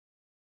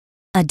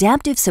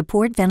Adaptive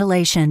Support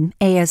Ventilation,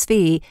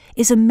 ASV,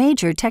 is a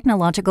major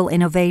technological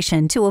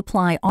innovation to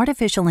apply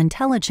artificial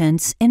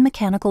intelligence in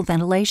mechanical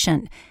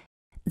ventilation.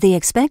 The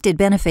expected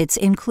benefits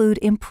include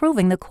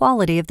improving the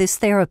quality of this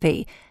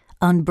therapy,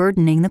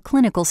 unburdening the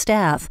clinical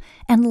staff,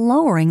 and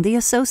lowering the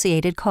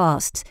associated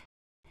costs.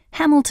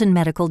 Hamilton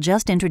Medical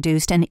just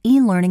introduced an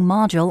e-learning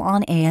module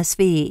on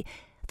ASV.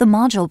 The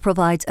module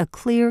provides a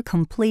clear,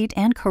 complete,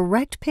 and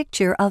correct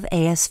picture of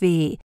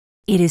ASV.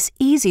 It is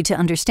easy to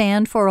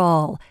understand for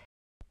all.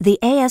 The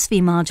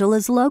ASV module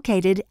is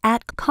located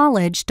at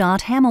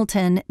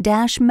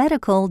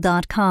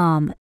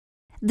college.hamilton-medical.com.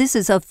 This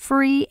is a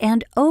free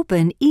and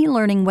open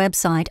e-learning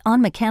website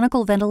on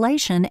mechanical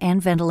ventilation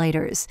and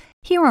ventilators.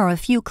 Here are a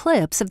few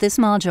clips of this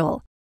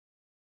module.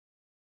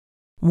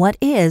 What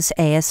is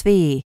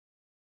ASV?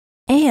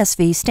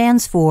 ASV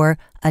stands for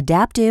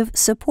Adaptive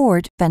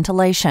Support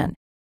Ventilation.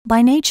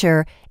 By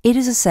nature, it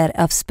is a set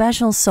of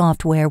special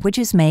software which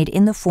is made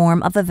in the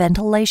form of a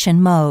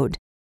ventilation mode.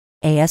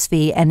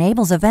 ASV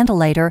enables a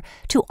ventilator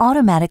to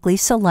automatically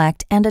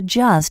select and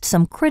adjust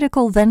some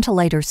critical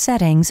ventilator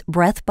settings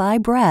breath by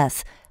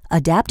breath,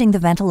 adapting the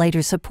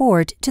ventilator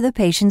support to the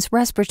patient's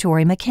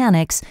respiratory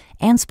mechanics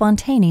and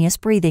spontaneous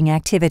breathing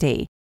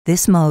activity.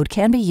 This mode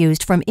can be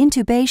used from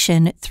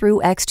intubation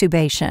through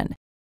extubation.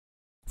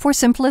 For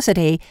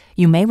simplicity,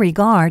 you may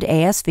regard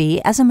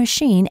ASV as a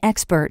machine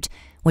expert,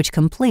 which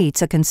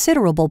completes a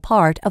considerable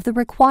part of the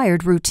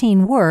required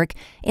routine work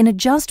in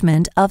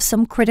adjustment of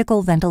some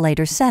critical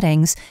ventilator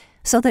settings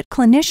so that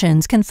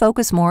clinicians can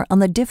focus more on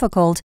the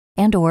difficult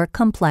and/or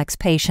complex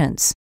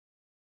patients.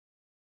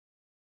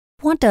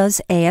 What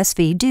does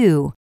ASV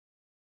do?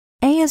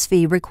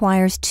 ASV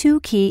requires two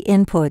key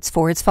inputs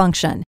for its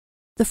function.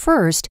 The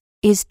first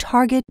is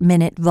target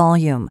minute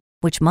volume,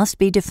 which must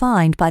be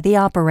defined by the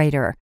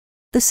operator.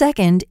 The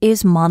second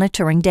is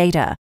monitoring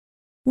data.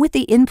 With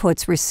the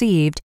inputs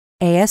received,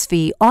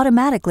 ASV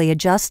automatically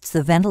adjusts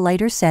the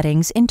ventilator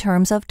settings in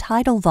terms of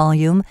tidal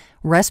volume,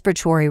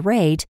 respiratory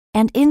rate,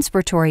 and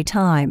inspiratory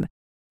time.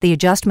 The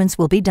adjustments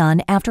will be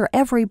done after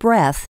every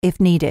breath if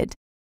needed.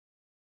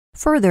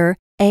 Further,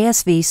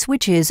 ASV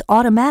switches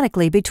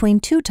automatically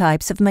between two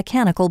types of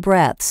mechanical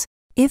breaths.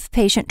 If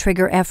patient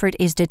trigger effort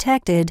is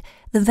detected,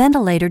 the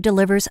ventilator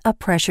delivers a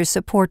pressure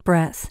support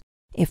breath.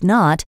 If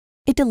not,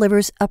 it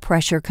delivers a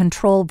pressure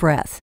control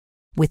breath.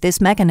 With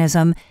this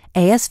mechanism,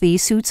 ASV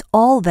suits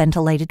all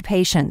ventilated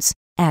patients,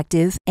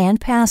 active and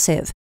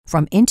passive,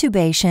 from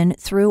intubation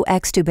through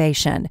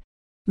extubation.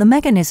 The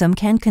mechanism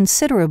can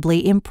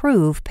considerably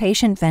improve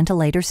patient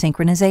ventilator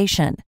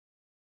synchronization.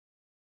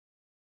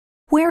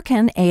 Where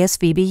can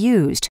ASV be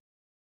used?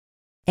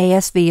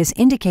 ASV is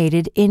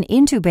indicated in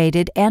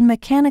intubated and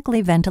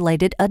mechanically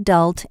ventilated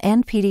adult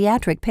and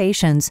pediatric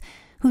patients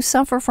who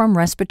suffer from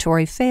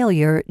respiratory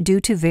failure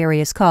due to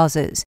various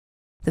causes.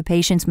 The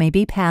patients may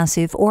be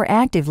passive or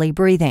actively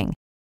breathing.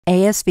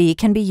 ASV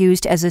can be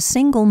used as a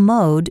single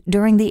mode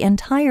during the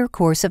entire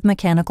course of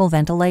mechanical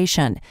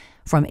ventilation,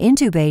 from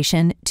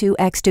intubation to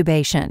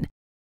extubation.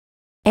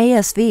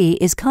 ASV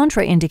is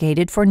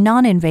contraindicated for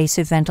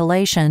non-invasive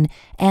ventilation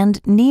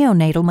and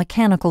neonatal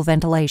mechanical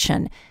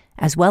ventilation,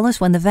 as well as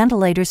when the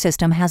ventilator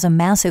system has a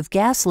massive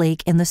gas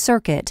leak in the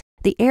circuit,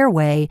 the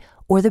airway,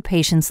 or the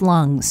patient's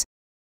lungs.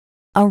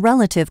 A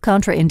relative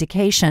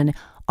contraindication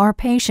are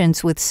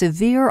patients with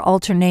severe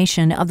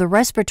alternation of the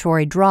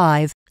respiratory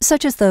drive,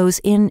 such as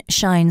those in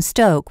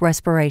Cheyne-Stokes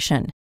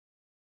respiration.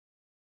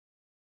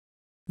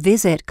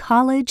 Visit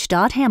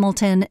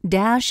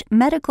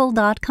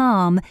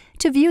college.hamilton-medical.com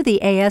to view the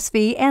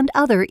ASV and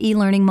other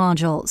e-learning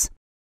modules.